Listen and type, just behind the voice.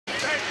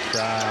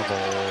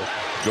Travel.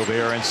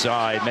 Gobert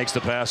inside, makes the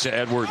pass to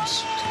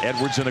Edwards.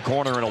 Edwards in the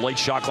corner in a late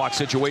shot clock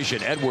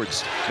situation.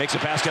 Edwards makes a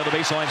pass down the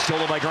baseline,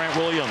 stolen by Grant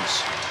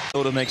Williams.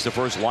 Minnesota makes the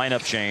first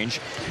lineup change.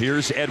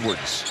 Here's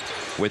Edwards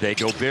with a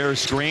Gobert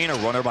screen, a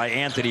runner by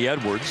Anthony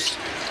Edwards.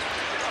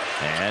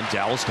 And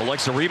Dallas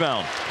collects a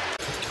rebound.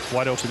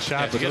 Wide open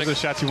shot, but those are the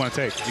shots you want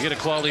to take. You get a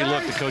quality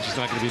look, the coach is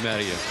not going to be mad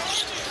at you.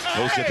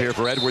 Post up here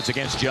for Edwards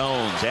against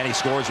Jones, and he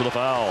scores with a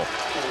foul.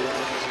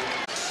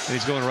 And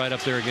he's going right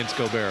up there against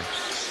Gobert.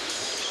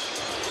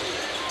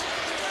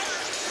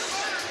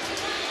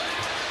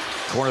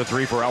 Corner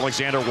three for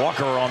Alexander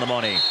Walker on the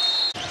money.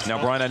 Now,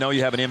 Brian, I know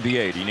you have an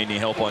MBA. Do you need any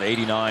help on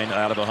 89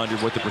 out of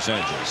 100 with the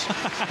percentages?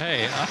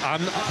 Hey,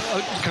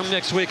 come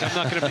next week, I'm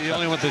not going to be the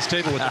only one at this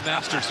table with a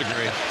master's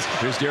degree.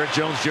 Here's Derrick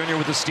Jones Jr.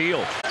 with the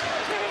steal.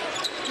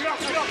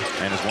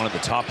 And is one of the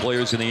top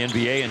players in the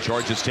NBA, and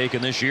charges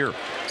taken this year.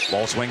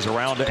 Ball swings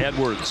around to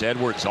Edwards.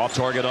 Edwards off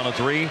target on a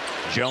three.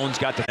 Jones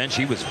got the bench.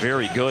 He was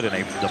very good in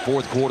the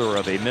fourth quarter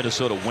of a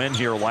Minnesota win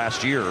here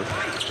last year,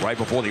 right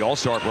before the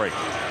All-Star break.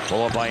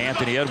 Pull up by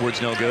Anthony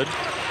Edwards, no good.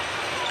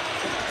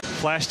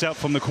 Flashed up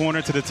from the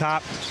corner to the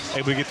top,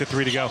 able to get the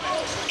three to go.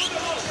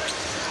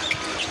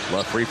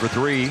 Left free for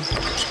three.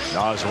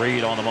 Naz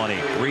Reid on the money.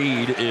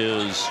 Reid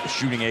is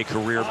shooting a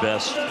career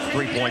best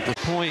three-point.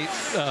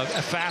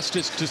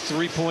 Fastest to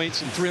 3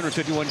 points in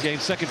 351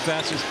 games. Second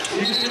fastest.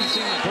 He just didn't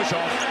seem like push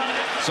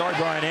off. Sorry,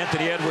 Brian.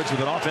 Anthony Edwards with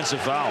an offensive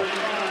foul.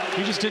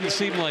 He just didn't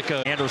seem like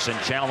a... Anderson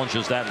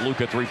challenges that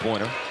Luka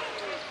three-pointer.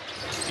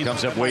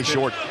 Comes up way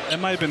short. That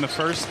might have been the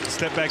first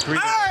step-back three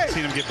that I've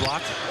seen him get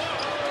blocked.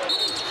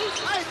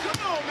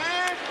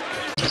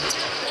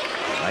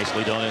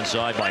 Nicely done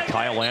inside by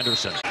Kyle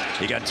Anderson.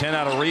 He got 10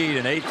 out of Reid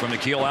and 8 from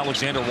Nickeil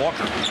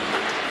Alexander-Walker.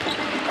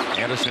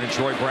 Anderson and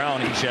Troy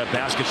Brown each have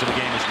baskets in the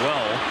game as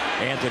well.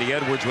 Anthony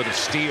Edwards with a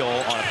steal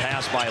on a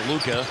pass by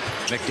Luka.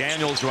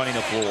 McDaniels running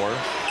the floor.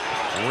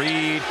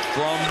 Reid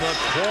from the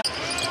corner.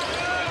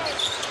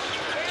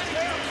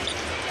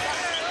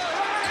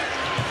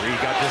 Reid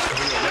got this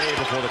three away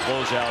before the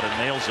closeout and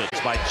nails it.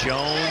 It's by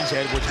Jones.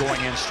 Edwards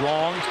going in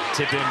strong.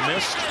 Tip in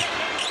missed.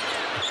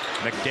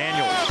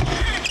 McDaniels.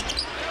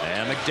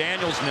 And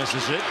McDaniels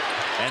misses it.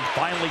 And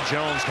finally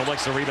Jones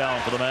collects the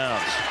rebound for the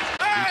Mavs.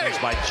 Defense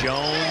by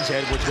Jones.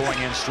 Edwards going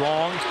in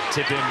strong.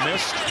 Tip in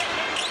missed.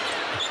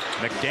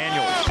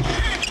 McDaniels.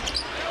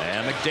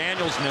 And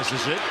McDaniels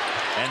misses it.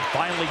 And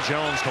finally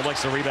Jones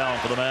collects the rebound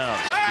for the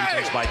Mavs.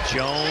 Defense by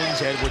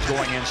Jones. Edwards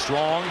going in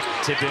strong.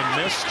 Tip in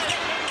missed.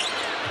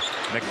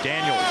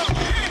 McDaniels.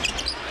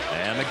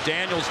 And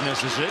McDaniels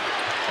misses it.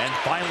 And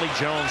finally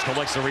Jones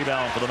collects the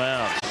rebound for the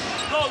Mavs.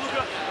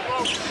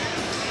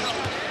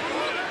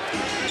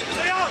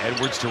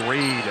 Edwards to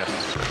Reid.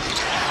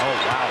 Oh,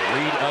 wow,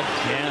 Reid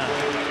again.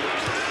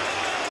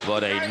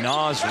 But a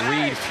Naz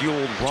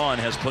Reid-fueled run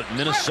has put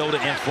Minnesota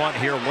in front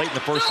here late in the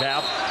first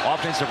half.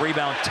 Offensive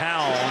rebound,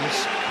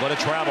 Towns, but a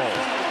travel.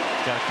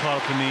 Got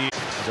caught up in the...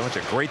 There's a bunch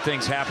of great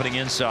things happening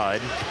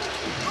inside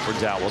for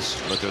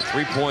Dallas, but their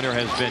three-pointer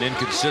has been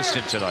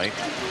inconsistent tonight.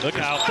 Look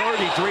out.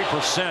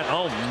 33%,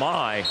 oh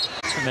my.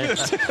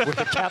 With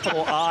a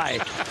capital I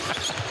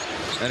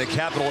and a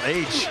capital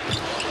H.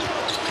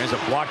 There's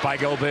a block by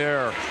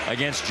Gobert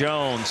against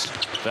Jones.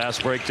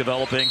 Fast break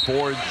developing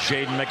for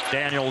Jaden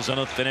McDaniels, and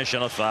a finish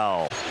and a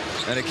foul.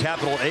 And a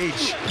capital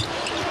H.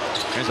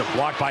 There's a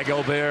block by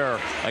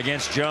Gobert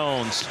against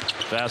Jones.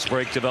 Fast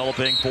break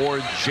developing for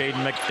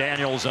Jaden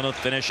McDaniels, and a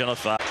finish and a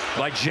foul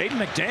by Jaden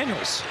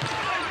McDaniels.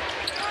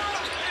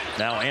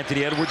 Now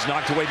Anthony Edwards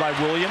knocked away by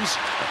Williams,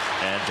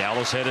 and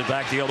Dallas headed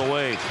back the other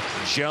way.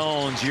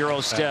 Jones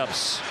Euro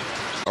steps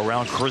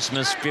around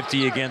Christmas.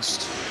 50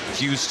 against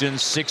Houston,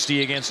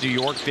 60 against New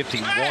York,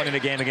 51 in a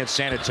game against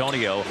San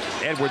Antonio.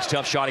 Edwards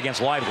tough shot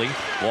against Lively.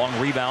 Long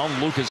rebound.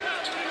 Luka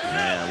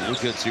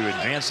to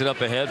advance it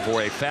up ahead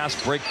for a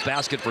fast break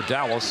basket for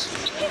Dallas.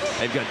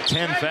 They've got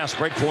 10 fast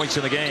break points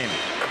in the game.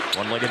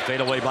 One-legged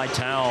fadeaway by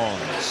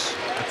Towns.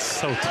 That's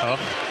so tough.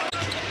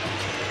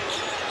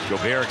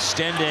 Gobert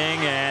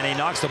extending, and he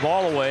knocks the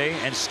ball away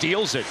and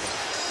steals it.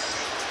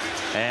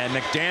 And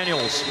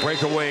McDaniels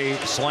breakaway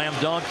slam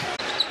dunk.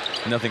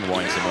 Nothing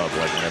winds him up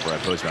like whenever I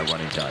post my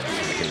running time.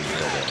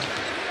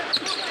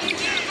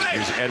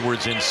 Here's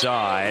Edwards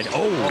inside.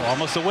 Oh,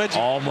 almost a wedgie.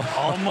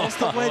 Almost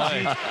a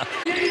wedgie.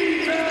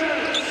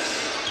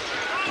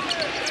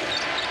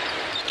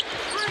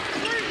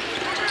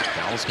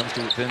 Dallas comes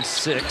to within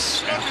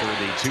 6 after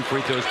the 2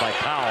 free throws by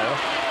Powell.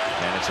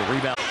 And it's a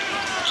rebound.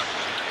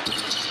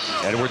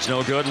 Edwards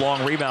no good.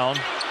 Long rebound.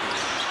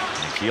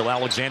 Nickeil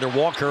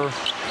Alexander-Walker.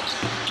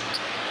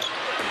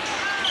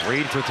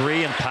 Reid for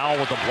 3, and Powell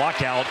with the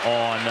block out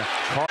on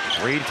Carl.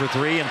 Reid for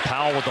 3, and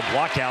Powell with the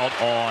block out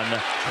on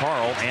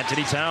Carl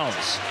Anthony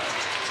Towns.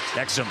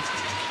 Exum.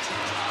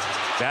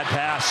 Bad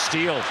pass,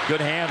 steal.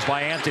 Good hands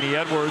by Anthony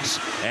Edwards.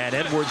 And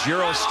Edwards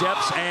Euro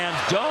steps and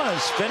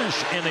does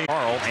finish in the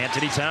Carl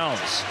Anthony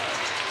Towns.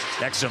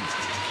 Exum.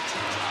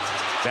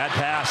 Bad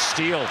pass,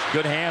 steal.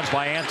 Good hands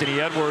by Anthony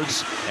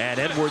Edwards. And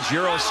Edwards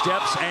Euro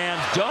steps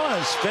and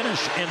does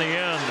finish in the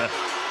end.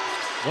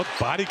 What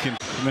body can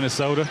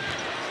Minnesota?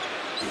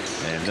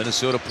 And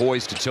Minnesota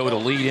poised to toe the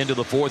lead into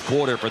the fourth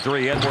quarter for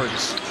three.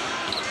 Edwards.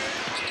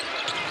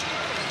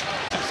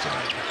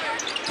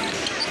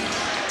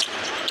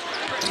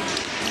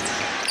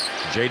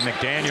 Jade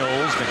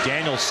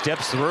McDaniels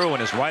steps through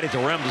and is right at the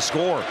rim to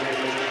score.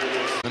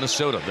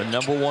 Minnesota, the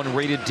 #1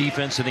 rated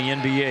defense in the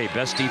NBA.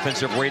 Best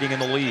defensive rating in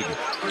the league.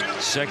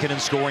 Second in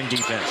scoring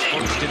defense.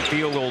 First in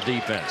field goal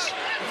defense.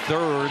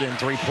 Third in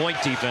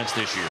three-point defense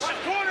this year.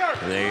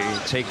 They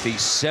take the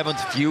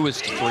 7th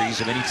fewest threes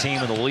of any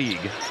team in the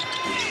league,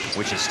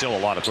 which is still a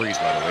lot of threes,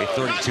 by the way.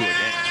 32 a game.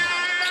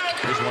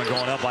 Here's one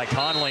going up by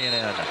Conley and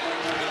in.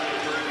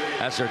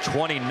 That's their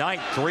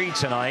 29th three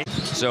tonight.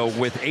 So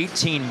with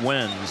 18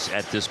 wins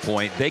at this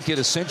point, they could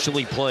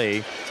essentially play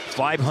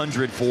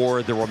 500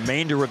 for the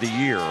remainder of the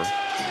year.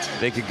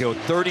 They could go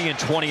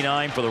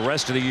 30-29 for the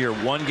rest of the year.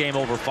 One game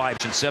over 5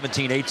 and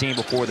 17-18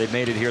 before they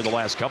made it here the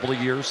last couple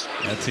of years.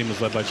 That team was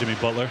led by Jimmy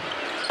Butler.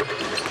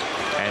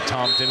 And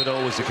Tom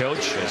Thibodeau was the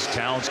coach as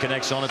Towns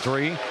connects on a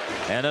three.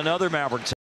 And another Maverick